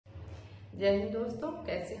जय हिंद दोस्तों,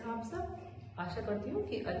 कैसे हैं आप सब। आशा करती हूँ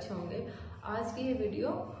कि अच्छे होंगे। आज की ये वीडियो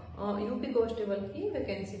यूपी कांस्टेबल की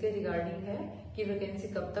वैकेंसी के रिगार्डिंग है कि वैकेंसी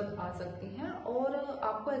कब तक आ सकती हैं और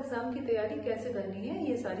आपको एग्जाम की तैयारी कैसे करनी है,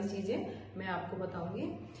 ये सारी चीजें मैं आपको बताऊंगी।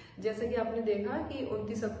 जैसे कि आपने देखा कि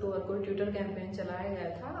 29 अक्टूबर को ट्विटर कैंपेन चलाया गया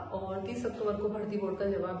था और 30 अक्टूबर को भर्ती बोर्ड का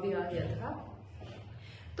जवाब भी आ गया था।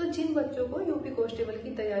 तो जिन बच्चों को यूपी कांस्टेबल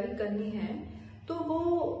की तैयारी करनी है तो वो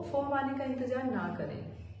फॉर्म आने का इंतजार ना करें,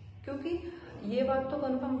 क्योंकि ये बात तो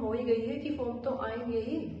कंफर्म हो ही गई है कि फॉर्म तो आएंगे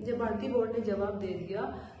ही। जब भर्ती बोर्ड ने जवाब दे दिया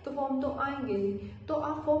तो फॉर्म तो आएंगे ही। तो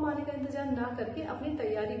आप फॉर्म आने का इंतजार ना करके अपनी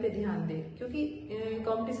तैयारी पे ध्यान दें, क्योंकि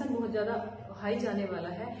कंपटीशन बहुत ज्यादा हाई जाने वाला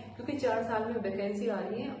है। क्योंकि 4 साल में वैकेंसी आ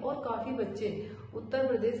रही है और काफी बच्चे उत्तर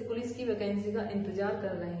प्रदेश पुलिस की वैकेंसी का इंतजार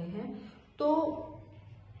कर रहे हैं। तो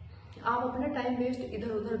आप अपना टाइम वेस्ट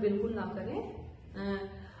इधर उधर बिल्कुल ना करें,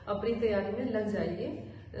 अपनी तैयारी में लग जाइए।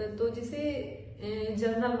 तो जिसे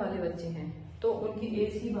जर्नल वाले बच्चे हैं तो उनकी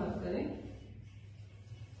एज की बात करें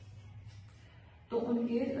तो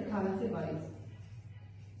उनकी एज 18 से 22।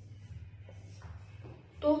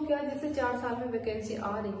 तो क्या जैसे 4 साल में वैकेंसी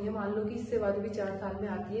आ रही है, मान लो कि इससे बाद भी 4 साल में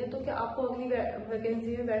आती है, तो क्या आपको अगली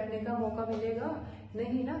वैकेंसी में बैठने का मौका मिलेगा?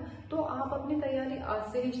 नहीं ना। तो आप अपनी तैयारी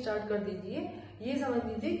आज से ही स्टार्ट कर दीजिए। ये समझ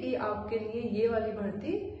लीजिए कि आपके लिए ये वाली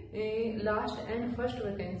भर्ती लास्ट एंड फर्स्ट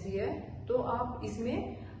वैकेंसी है, तो आप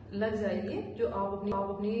इसमें लग जाइए जो आप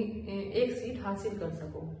अपनी एक सीट हासिल कर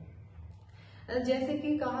सको। जैसे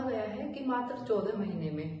कि कहा गया है कि मात्र 14 महीने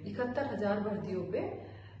में 71,000 भर्तियों पे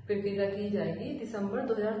प्रक्रिया की जाएगी। दिसंबर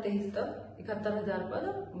 2023 तक 71,000 पद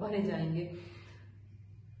भरे जाएंगे।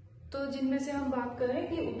 तो जिनमें से हम बात करें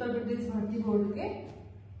कि उत्तर प्रदेश भर्ती बोर्ड के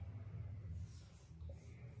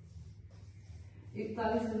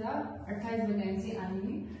 41,028 वैकेंसी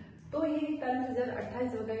आएंगी। तो ये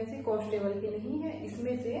 41,028 वैकेंसी कांस्टेबल की नहीं है,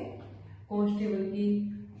 इसमें से कांस्टेबल की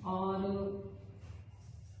और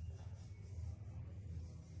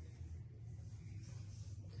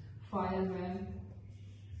fireman,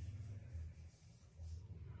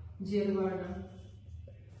 jail warden,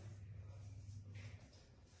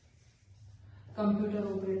 computer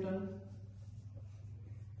operator,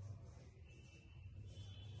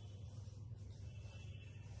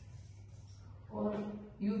 और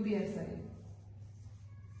यूपीएसआई,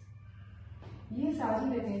 ये सारी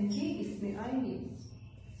वैकेंसी इसमें आएंगी।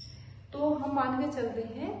 तो हम मान के चलते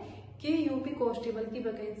हैं कि यूपी कांस्टेबल की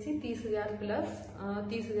वैकेंसी 30,000 प्लस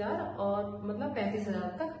 30,000 और मतलब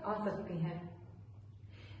 35,000 तक आ सकती हैं।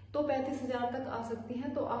 तो 35,000 तक आ सकती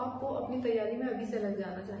हैं, तो आपको अपनी तैयारी में अभी से लग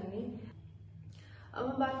जाना चाहिए। अब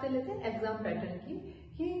हम बात कर लेते हैं एग्जाम पैटर्न की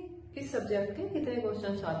कि किस सब्जेक्ट के कितने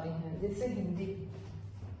क्वेश्चन आते हैं। जैसे हिंदी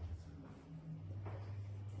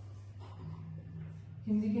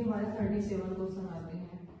के हमारे 37 क्वेश्चन आते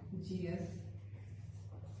हैं, जीएस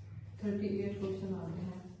 38 क्वेश्चन आते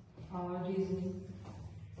हैं और रीजनिंग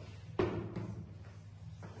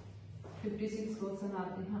 56 क्वेश्चन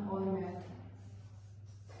आते हैं और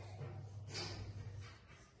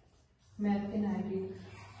मैथ के 90।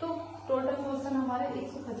 तो टोटल क्वेश्चन हमारे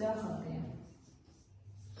 150 आते हैं।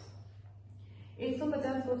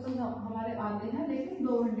 150 क्वेश्चन हमारे आते हैं, लेकिन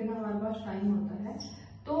 2 घंटे का हमारे पास टाइम होता है।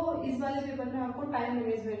 तो इस वाले पेपर में आपको टाइम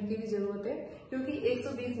मैनेजमेंट की भी जरूरत है, क्योंकि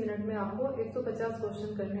 120 मिनट में आपको 150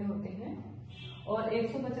 क्वेश्चन करने होते हैं और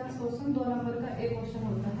 150 क्वेश्चन 2 नंबर का एक क्वेश्चन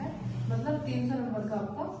होता है, मतलब 300 नंबर का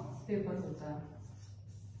आपका पेपर होता है।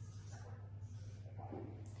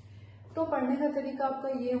 तो पढ़ने का तरीका आपका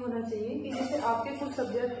ये होना चाहिए कि जैसे आपके कुछ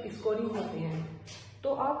सब्जेक्ट स्कोरिंग होते हैं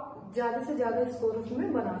तो आप ज्यादा से ज्यादा स्कोर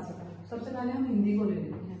उसमें बना सकें। सबसे पहले हम हिंदी को ले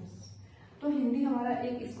लेते हैं। तो हिंदी हमारा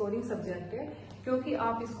एक स्कोरिंग सब्जेक्ट है, क्योंकि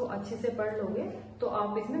आप इसको अच्छे से पढ़ लोगे तो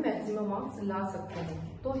आप इसमें मैक्सिमम मार्क्स ला सकते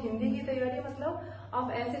हैं। तो हिंदी की तैयारी मतलब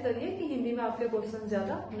आप ऐसे करिए कि हिंदी में आपके क्वेश्चन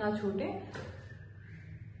ज्यादा ना छूटे।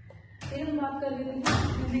 फिर हम बात कर लेते हैं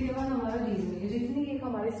हिंदी के बाद हमारा रीजनिंग एक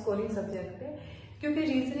हमारी स्कोरिंग सब्जेक्ट है, क्योंकि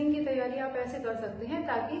रीजनिंग की तैयारी आप ऐसे कर सकते हैं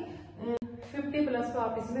ताकि 50 प्लस तो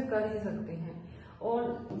आप इसमें कर ही सकते हैं।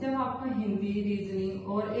 और जब आपका हिंदी, रीजनिंग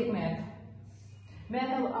और एक मैथ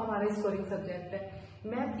हमारा स्कोरिंग सब्जेक्ट है।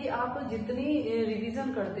 मैथ की आप जितनी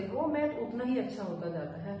रिवीजन करते हो मैथ उतना ही अच्छा होता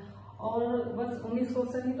जाता है। और बस 19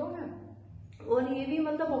 क्वेश्चन ही तो है, और ये भी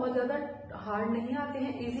मतलब बहुत ज्यादा हार्ड नहीं आते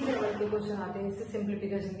हैं, इजी लेवल के क्वेश्चन आते हैं। इससे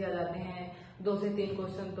सिंप्लीफिकेशन किया जाते हैं 2 से 3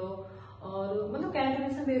 क्वेश्चन तो, और मतलब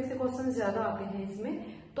कैलकुलेशन बेस के क्वेश्चन ज्यादा आते हैं इसमें।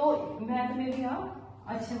 तो मैथ में भी आप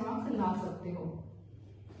अच्छे मार्क्स ला सकते हो।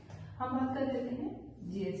 हम बात कर लेते हैं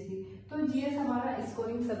जीएस की। तो जीएस हमारा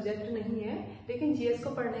स्कोरिंग सब्जेक्ट नहीं है, लेकिन जीएस को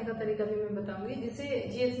पढ़ने का तरीका भी मैं बताऊंगी। जिसे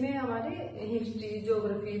जीएस में हमारे हिस्ट्री,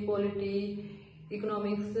 ज्योग्राफी, पॉलिटी,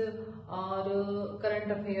 इकोनॉमिक्स और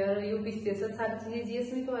करंट अफेयर, यूपी स्पेशल सारी चीजें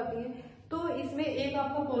जीएस में तो आती है। तो इसमें एक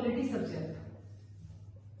आपका पॉलिटी सब्जेक्ट,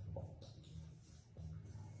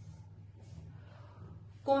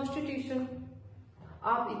 कॉन्स्टिट्यूशन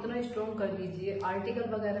आप इतना स्ट्रॉन्ग कर लीजिए, आर्टिकल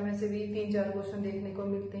वगैरह में से भी 3-4 क्वेश्चन देखने को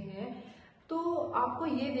मिलते हैं। तो आपको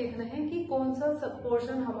ये देखना है कि कौन सा सब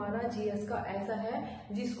पोर्शन हमारा जीएस का ऐसा है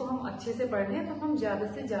जिसको हम अच्छे से पढ़ लें तो हम ज्यादा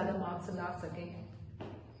से ज्यादा मार्क्स ला सकें।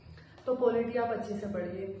 तो पॉलिटी आप अच्छे से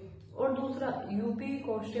पढ़िए। और दूसरा यूपी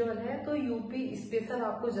कांस्टेबल है तो यूपी स्पेशल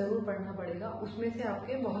आपको जरूर पढ़ना पड़ेगा, उसमें से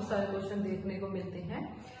आपके बहुत सारे क्वेश्चन देखने को मिलते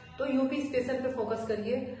हैं। तो यूपी स्पेशल पे फोकस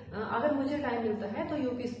करिए। अगर मुझे टाइम मिलता है तो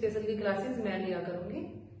यूपी स्पेशल की क्लासेस मैं लिया करूंगी,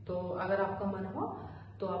 तो अगर आपका मन हो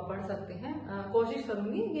तो आप पढ़ सकते हैं। कोशिश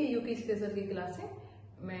करूंगी कि यूपी स्पेशल की क्लासें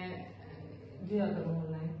मैं लिया करूँ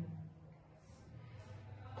ऑनलाइन।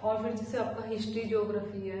 और फिर जैसे आपका हिस्ट्री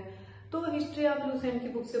ज्योग्राफी है तो हिस्ट्री आप लूसेंट की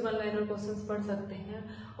बुक से 1 लाइनर क्वेश्चंस पढ़ सकते हैं।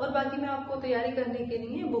 और बाकी मैं आपको तैयारी करने के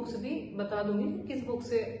लिए बुक्स भी बता दूंगी किस बुक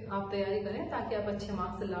से आप तैयारी करें ताकि आप अच्छे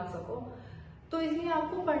मार्क्स ला सको। तो इसलिए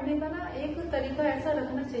आपको पढ़ने का ना एक तरीका ऐसा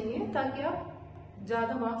रखना चाहिए ताकि आप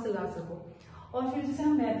ज्यादा मार्क्स ला सको। और फिर जैसे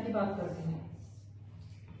हम मैथ की बात करते हैं,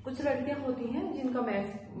 कुछ लड़कियां होती हैं जिनका मैथ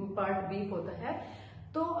पार्ट वीक होता है,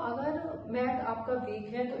 तो अगर मैथ आपका वीक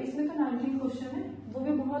है तो इसमें तो 19 क्वेश्चन है, वो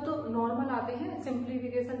भी बहुत नॉर्मल आते हैं,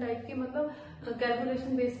 सिंप्लीफिकेशन टाइप के, मतलब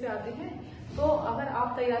कैलकुलेशन बेस पे आते हैं। तो अगर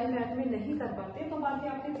आप तैयारी मैथ में नहीं कर पाते तो बाकी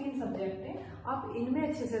आपके 3 सब्जेक्ट हैं, आप इनमें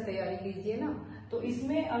अच्छे से तैयारी कीजिए ना। तो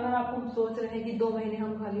इसमें अगर आप सोच रहे हैं कि 2 महीने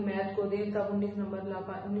हम खाली मैथ को दें तब 19 नंबर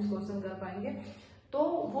 19 क्वेश्चन कर पाएंगे, तो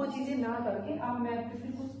वो चीजें ना करके आप मैथ पे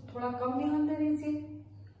फिर कुछ थोड़ा कम ध्यान दे दीजिए,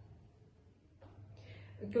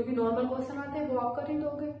 क्योंकि नॉर्मल क्वेश्चन आते हैं वो आप कर ही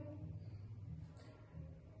दोगे।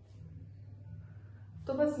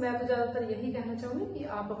 तो बस मैं तो ज्यादातर यही कहना चाहूंगी कि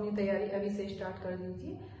आप अपनी तैयारी अभी से स्टार्ट कर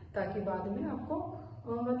दीजिए ताकि बाद में आपको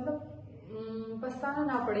मतलब पछताना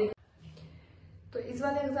ना पड़े। तो इस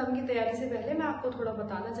वाले एग्जाम की तैयारी से पहले मैं आपको थोड़ा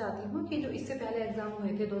बताना चाहती हूँ कि जो इससे पहले एग्जाम हुए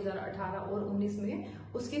थे 2018 और 19 में,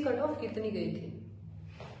 उसकी कट ऑफ कितनी गई थी।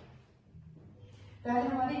 पहले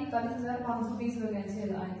हमारी 41,520 वैकेंसी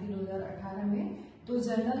आई थी 2018 में। तो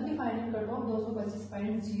जनरल की फाइनल कट ऑफ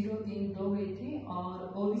 225.032 गई थी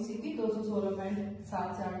और ओबीसी की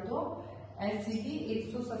 216.742, एससी की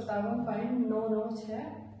 157.996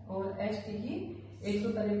 और एसटी की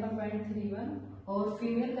 153.31 और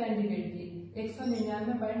फीमेल कैंडिडेट की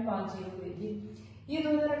 199.50 गई थी। ये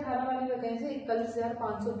 2018 वाली वैकेंसी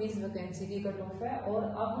 41,520 वैकेंसी की कट ऑफ है। और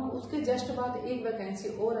अब हम उसके जस्ट बाद एक वैकेंसी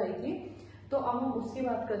और आई थी, तो अब हम उसकी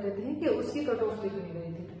बात कर लेते हैं कि उसकी कट ऑफ कितनी गई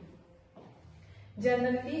थी।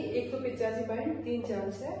 जनरल की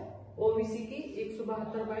 185.346, ओबीसी की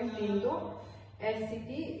 172.32, एससी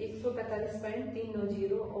की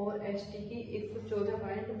 145.390 और एसटी की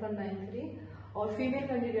 114.193 और फीमेल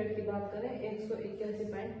कैंडिडेट की बात करें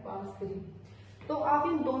 181.53। तो आप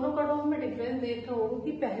इन दोनों कट ऑफ में डिफरेंस देख रहे होंगे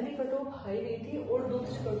कि पहली कट ऑफ हाई गई थी और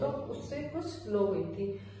दूसरी कट ऑफ उससे कुछ लो गई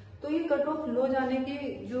थी। तो ये कट ऑफ लो जाने की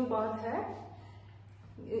जो बात है,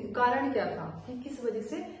 कारण क्या था कि किस वजह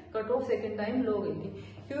से कट ऑफ सेकेंड टाइम लो गई थी,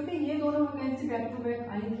 क्योंकि ये दोनों vacancy back to back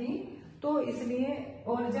I थी तो इसलिए।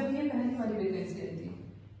 और जब ये पहली वाली वैकेंसी आई थी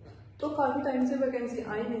तो काफी टाइम से वैकेंसी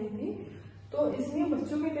आई नहीं थी, तो इसलिए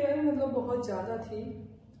बच्चों की तैयारी मतलब बहुत ज्यादा थी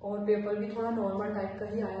और पेपर भी थोड़ा नॉर्मल टाइप का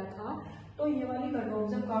ही आया था। तो ये वाली कट ऑफ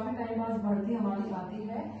जब काफी टाइम बाद भर्ती हमारी आती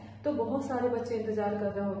है तो बहुत सारे बच्चे इंतजार कर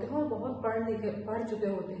रहे होते हैं और बहुत पढ़ चुके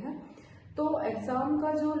होते हैं, तो एग्जाम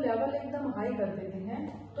का जो लेवल एकदम हाई कर देते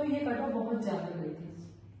हैं, तो ये कट ऑफ बहुत ज्यादा गई थी।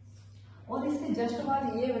 और इसके जस्ट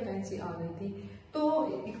बाद ये वैकेंसी आ गई थी, तो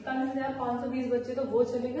 41,520 बच्चे तो वो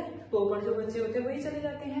चले गए, टॉपर जो बच्चे होते हैं वही चले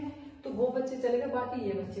जाते हैं, तो वो बच्चे चले गए, बाकी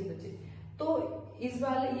ये बच्चे बचे। तो इस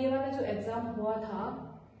वाले ये वाला जो एग्जाम हुआ था,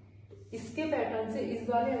 इसके पैटर्न से इस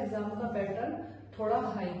वाले एग्जाम का पैटर्न थोड़ा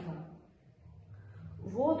हाई था,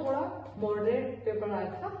 वो थोड़ा मॉडरेट पेपर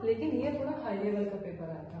आया था, लेकिन ये थोड़ा हाई लेवल का पेपर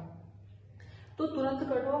आया था। तो तुरंत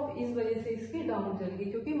कट ऑफ इस वजह से इसकी डाउन चल गई,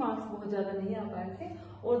 क्योंकि मार्क्स बहुत ज्यादा नहीं आ पाए थे।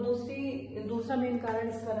 और दूसरा मेन कारण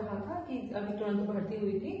इसका रहा था कि अभी तुरंत भर्ती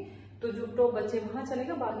हुई थी, तो जो टॉप बच्चे वहां चले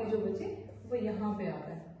गए, बाकी जो बच्चे वो यहाँ पे आ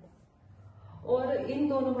गए। और इन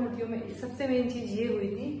दोनों भर्तियों में सबसे मेन चीज ये हुई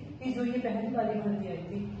थी कि जो ये पहली वाली भर्ती आई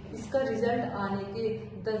थी, इसका रिजल्ट आने के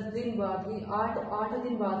 10 दिन बाद ही, 8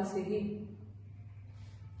 दिन बाद से ही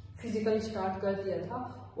फिजिकल स्टार्ट कर दिया था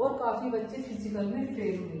और काफी बच्चे फिजिकल में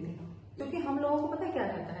फेल हुए थे। क्योंकि हम लोगों को पता क्या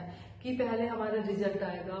रहता है कि पहले हमारा रिजल्ट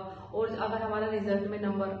आएगा और अगर हमारा रिजल्ट में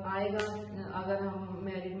नंबर आएगा, अगर हम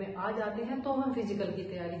मेरिट में आ जाते हैं तो हम फिजिकल की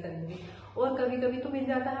तैयारी करेंगे। और कभी कभी तो मिल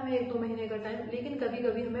जाता है हमें 1-2 महीने का टाइम, लेकिन कभी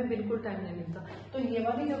कभी हमें बिल्कुल टाइम नहीं मिलता। तो ये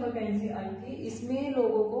वाली जो वैकेंसी आई थी, इसमें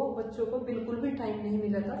लोगों को, बच्चों को बिल्कुल भी टाइम नहीं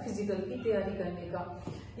मिला था फिजिकल की तैयारी करने का।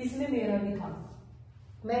 इसमें मेरा भी था,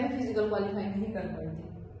 मैं भी फिजिकल क्वालिफाई नहीं कर पाई थी।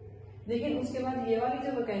 लेकिन उसके बाद ये वाली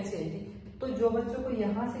जो वैकेंसी आई थी, तो जो बच्चों को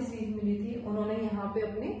यहाँ से सीट मिली थी उन्होंने यहाँ पे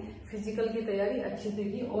अपनी फिजिकल की तैयारी अच्छे से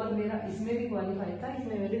की और मेरा इसमें भी क्वालिफाई था,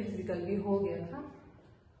 इसमें मेरे फिजिकल भी हो गया था।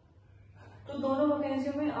 तो दोनों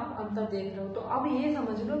वैकेंसियों में आप अंतर देख रहे हो। तो अब ये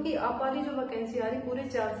समझ लो कि आप वाली जो वैकेंसी आ रही पूरे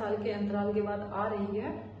 4 साल के अंतराल के बाद आ रही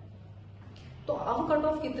है, तो अब कट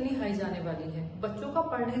ऑफ कितनी हाई जाने वाली है, बच्चों का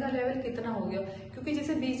पढ़ने का लेवल कितना हो गया। क्योंकि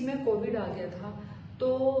जैसे बीच में कोविड आ गया था,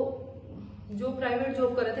 तो जो प्राइवेट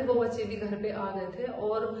जॉब कर रहे थे वो बच्चे भी घर पे आ गए थे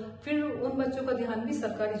और फिर उन बच्चों का ध्यान भी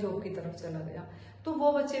सरकारी जॉब की तरफ चला गया, तो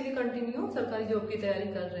वो बच्चे भी कंटिन्यू सरकारी जॉब की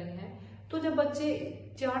तैयारी कर रहे हैं। तो जब बच्चे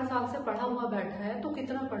 4 साल से पढ़ा हुआ बैठा है तो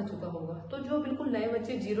कितना पढ़ चुका होगा। तो जो बिल्कुल नए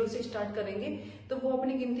बच्चे 0 से स्टार्ट करेंगे तो वो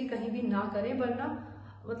अपनी गिनती कहीं भी ना करें, वरना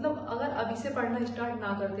मतलब अगर अभी से पढ़ना स्टार्ट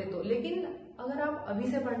ना करते तो, लेकिन अगर आप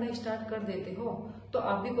अभी से पढ़ना स्टार्ट कर देते हो तो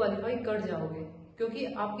आप भी क्वालिफाई कर जाओगे, क्योंकि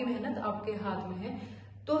आपकी मेहनत आपके हाथ में है।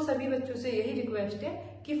 तो सभी बच्चों से यही रिक्वेस्ट है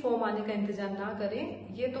कि फॉर्म आने का इंतजार ना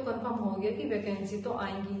करें। ये तो कंफर्म हो गया कि वैकेंसी तो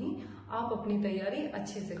आएंगी ही, आप अपनी तैयारी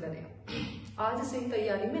अच्छे से करें, आज से ही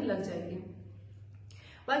तैयारी में लग जाएगी।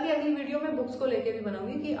 बाकी अगली वीडियो में बुक्स को लेके भी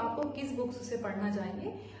बनाऊंगी कि आपको किस बुक्स से पढ़ना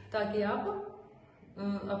चाहिए, ताकि आप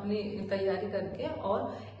अपनी तैयारी करके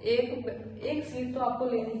और एक सीट तो आपको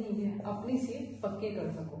लेनी ही है, अपनी सीट पक्की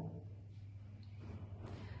कर सको।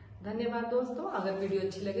 धन्यवाद दोस्तों। अगर वीडियो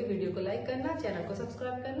अच्छी लगे वीडियो को लाइक करना, चैनल को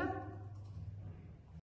सब्सक्राइब करना।